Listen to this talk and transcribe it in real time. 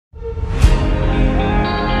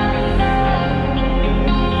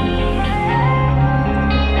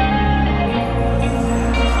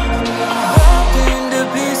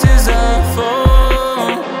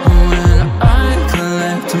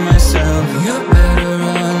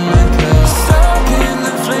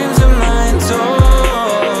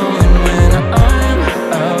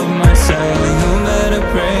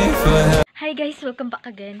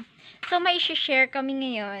again. So, may share kami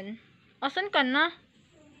ngayon. Asan ka na?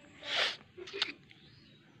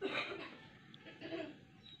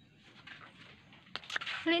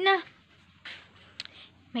 Hali na.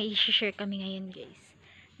 May share kami ngayon, guys.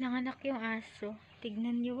 Nanganak yung aso.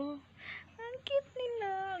 Tignan nyo. Ang cute nila.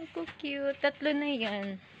 Ang cute. 3 na yan.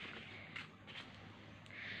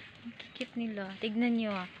 Ang cute nila. Tignan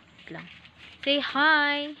nyo. Wait lang. Say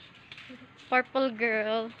hi. Purple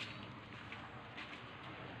girl.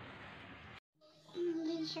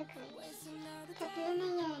 Hindi siya guys. 3 na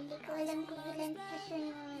yan. Hindi ko alam kung ilan pa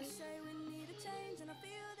sunod.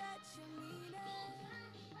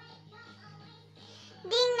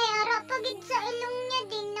 Ding, may ara pagid sa ilong niya.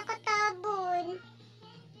 Ding, nakatabon.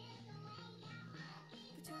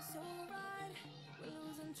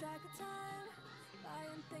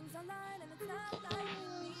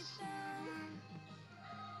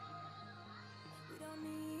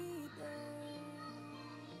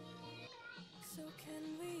 So can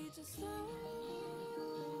we just slow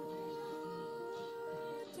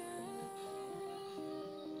down?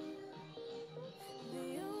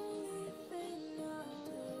 The only thing I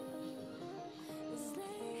do is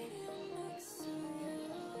lay here next to you.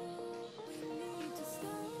 We need to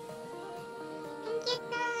slow. Ang cute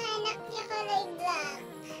na anak niya kulay black.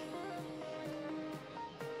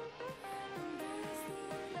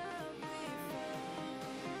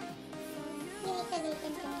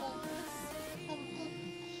 Ginitalitan ko guys.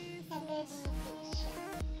 Nag-breastfeed siya.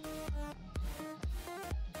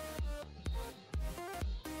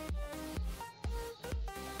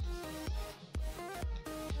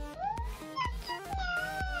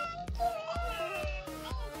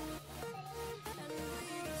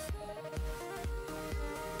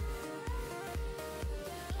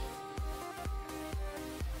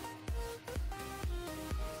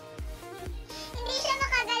 Hindi siya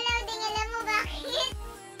makagalaw din. Alam mo bakit?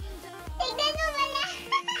 Tignan mo wala.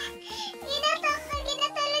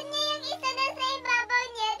 Ginatulad niya yung isa na sa ibabaw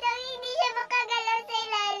niya. So hindi siya makagalaw sa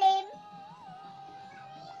ilalim.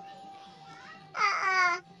 Oo.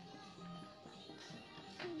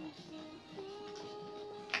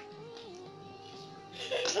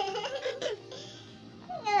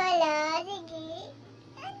 Wala. Sige.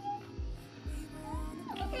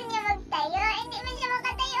 Gusto niya magtayo. Hindi man siya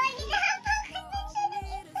makatayo. Hindi nakapagkatan siya ng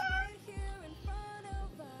isa.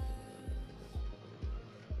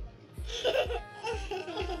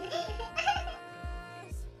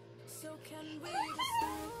 So can we just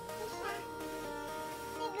slow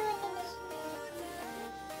Naguni na siya.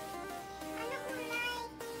 Ano kulay?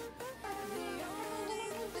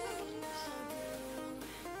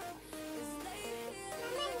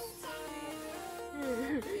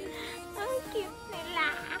 Ang cute nila.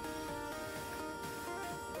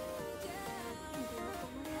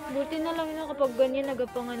 Buti na lang na kapag ganyan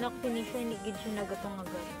nagapanganak, sinisya, hinigid siya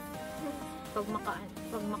nagapangagat. Pag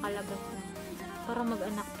makalabas na. Para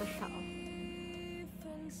mag-anak pa siya, oh.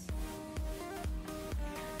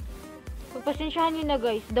 Pagpasensyahan nyo na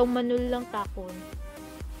guys, daw manul lang takon.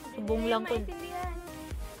 Subong lang ko.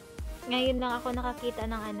 Ngayon lang ako nakakita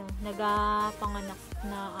ng nagapanganak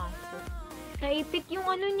na aso. Naipit yung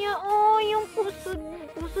niya, oh, yung pusod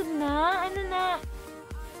na,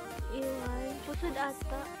 iwan, pusod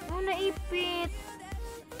ata. Oh, naipit.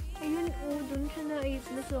 Ayun, oh, dun siya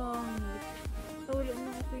naipit na sa hangit. Wala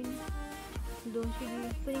na ako yun. Doon,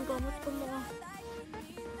 sige. Paling kamot ko mo, ah.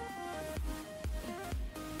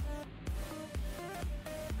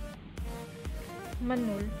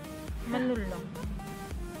 Manul lang.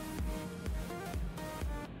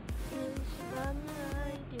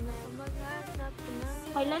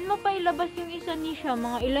 Kailan mo pa ilabas yung isa ni siya?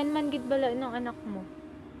 Mga ilan man gid bala ng anak mo?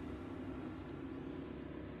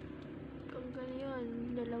 kung ganyan,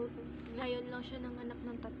 ngayon lang siya ng anak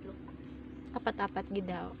ng 3. Apat-apat gid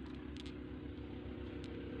daw.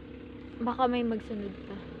 Baka may magsunod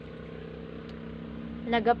pa.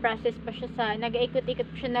 Naga-process pa siya naga-ikot-ikot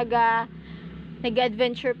pa siya,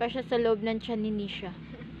 naga-adventure pa siya sa loob ng tiyan ni Nisha.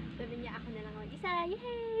 Sabi niya, ako na lang mag-isa.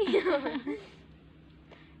 Yay!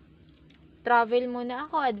 Travel muna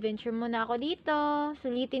ako, adventure muna ako dito.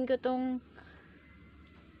 Sulitin ko tong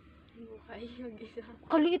Buhay, mag-isa.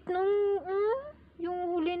 kaliit nung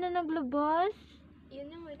yung huli na naglabas. Yun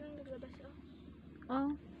yung mayroong naglabas, oh. Ah,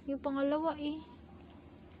 yung pangalawa eh.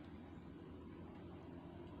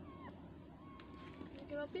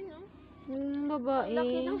 Grabe, no? Yung babae.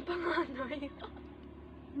 Laki ng panganay.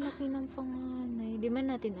 Laki ng panganay. Di man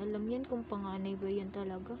natin alam yan kung panganay ba yan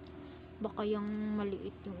talaga. Baka yung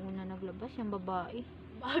maliit yung una naglabas, yung babae.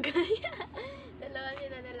 Bagay. Dalawa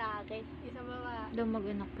sila lalaki. Isa babae. Daw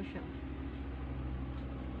mag-anak pa siya.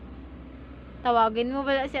 Tawagin mo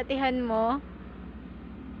pala si atihan mo.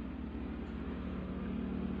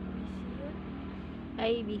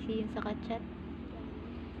 Ay, busy yun sa kachat.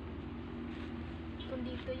 Kung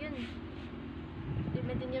dito yun. Di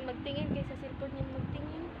ba din yun magtingin kaysa cellphone yun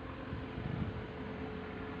magtingin.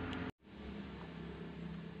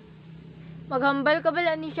 Maghambal ka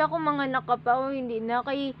pala ni siya kung mga nakapa o hindi na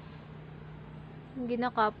kay hindi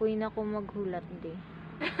na kapoy na kung maghulat di.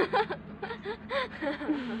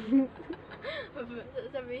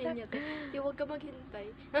 Sabihin niya, di huwag ka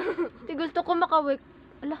maghintay. Di gusto ko makawik.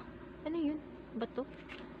 Ala, ano yun? Bato?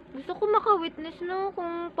 Gusto ko maka-witness no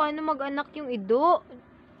kung paano mag-anak yung ido.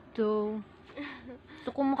 So, gusto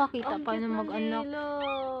ko makakita Ang paano cute ng mag-anak. Lilo.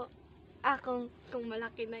 Kung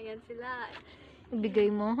malaki na yan sila.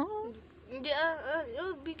 Ibigay mo? Hindi,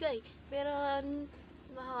 bigay. Pero,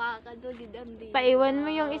 mahawakan doon, didamdi. Paiwan mo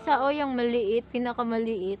yung isa o yung maliit,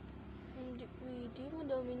 pinakamaliit. Hindi pwede,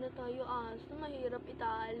 madami na tayo aso. Mahirap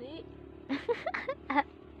itali.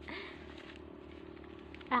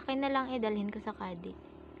 Akin na lang idalhin ko sa kadi.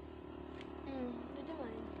 Hindi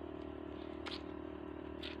naman.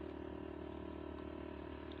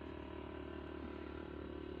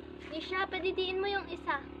 Nisha, padidiin mo yung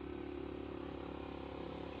isa.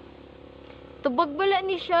 Tubag bala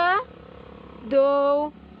ni siya.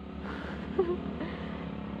 Do.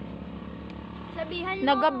 Sabihan mo.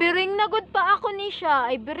 Nagabiring na gud pa ako ni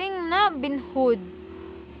siya. Ay biring na binhood.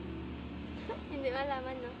 Hindi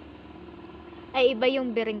malaman, no? Ay iba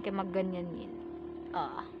yung biring kay magganyan yun.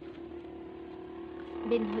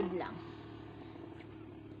 Binhood lang.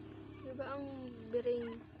 Diba ang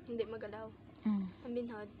biring hindi magalaw? Ang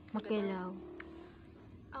binhod, Makilaw.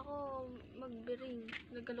 Ako, magbiring.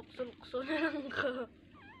 Nagalukso-lukso na lang ka.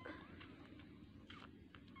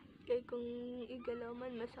 Kaya kung igalaw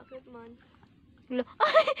man, masakit man.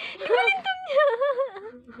 Ay! Kwento niya!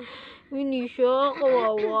 Hindi siya.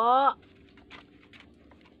 Kawawa.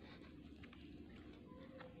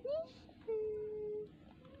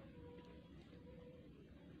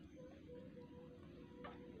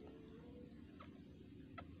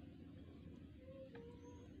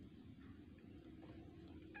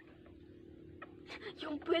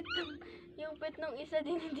 Yung pet ng isa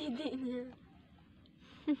dinididi niya.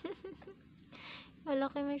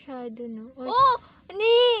 Malaki masyado, no? Uy. Oh!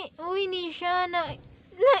 Uy, ni siya.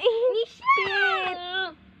 Naispit.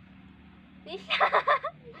 Nisha!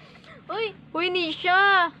 Uy! Uy, ni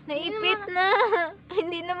siya. Naipit na.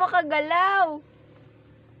 Hindi na makagalaw.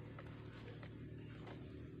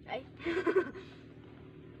 Ay.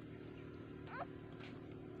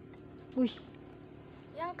 Uy.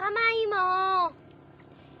 Yung kamay mo!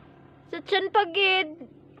 Sa tiyan pagid.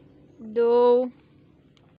 Do.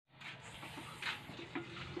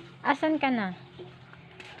 Asan ka na?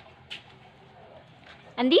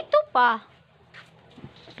 Andito pa.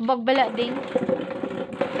 Bagbala ding.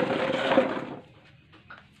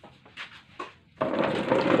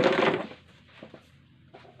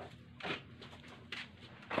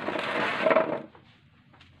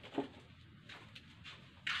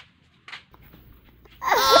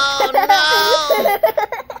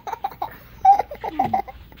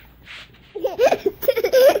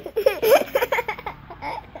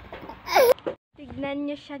 Tignan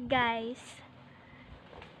nyo siya, guys.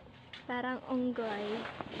 Parang unggoy.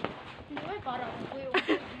 Uy, parang uy.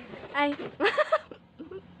 Ay.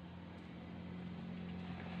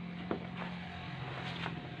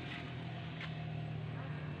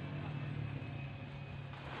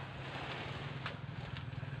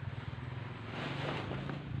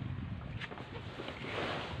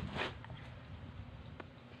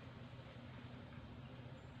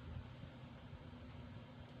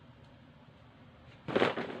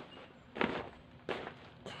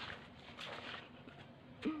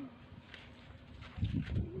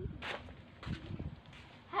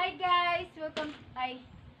 Hi guys,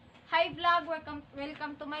 hi vlog, welcome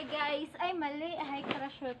to my guys. Ay mali, hi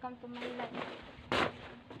crush, welcome to my life.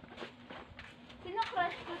 Sino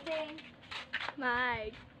crush ko din?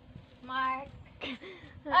 Mike. Mark.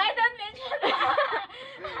 Ay, don't mention that.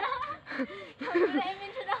 Don't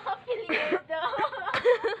mention ang apelyido.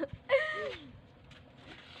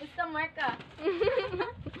 Basta Mark ah.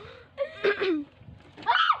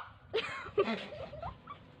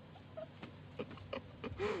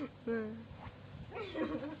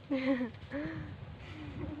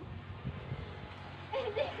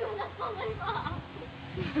 Hindi ko na pamalma.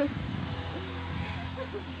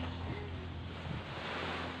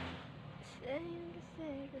 Sayang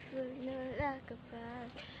kasi kapag nawala ka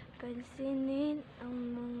pa, pansinin ang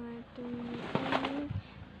mga tumitingin.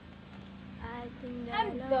 Ating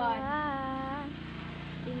I'm dalawa,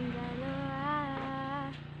 ating dalawa.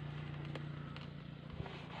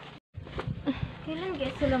 Kailan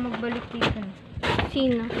kaya sila magbalik dito?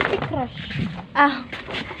 Sino? Si Crush. Ah,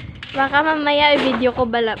 baka mamaya i-video ko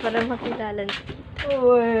bala para makilala.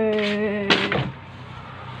 Uwe.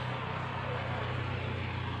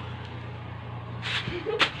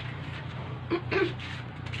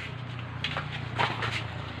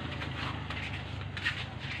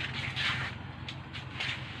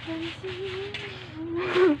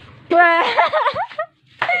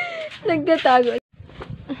 Nagtatago.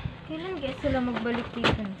 Kailan kaya sila magbalik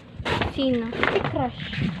dito? Sino? Si Crush.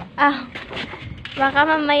 Ah, baka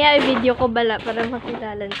mamaya i-video ko bala para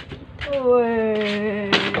makilala. Uwe.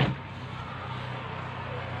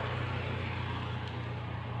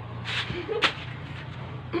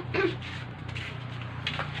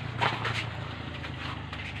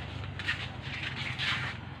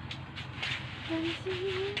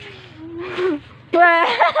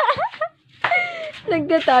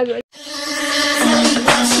 Nagtatago.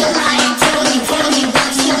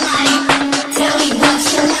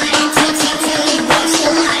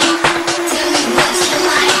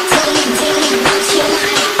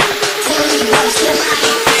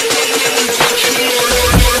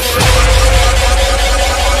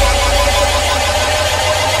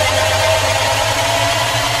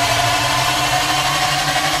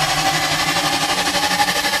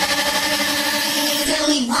 Tell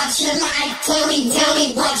me what you like, tell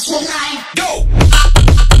me what you like.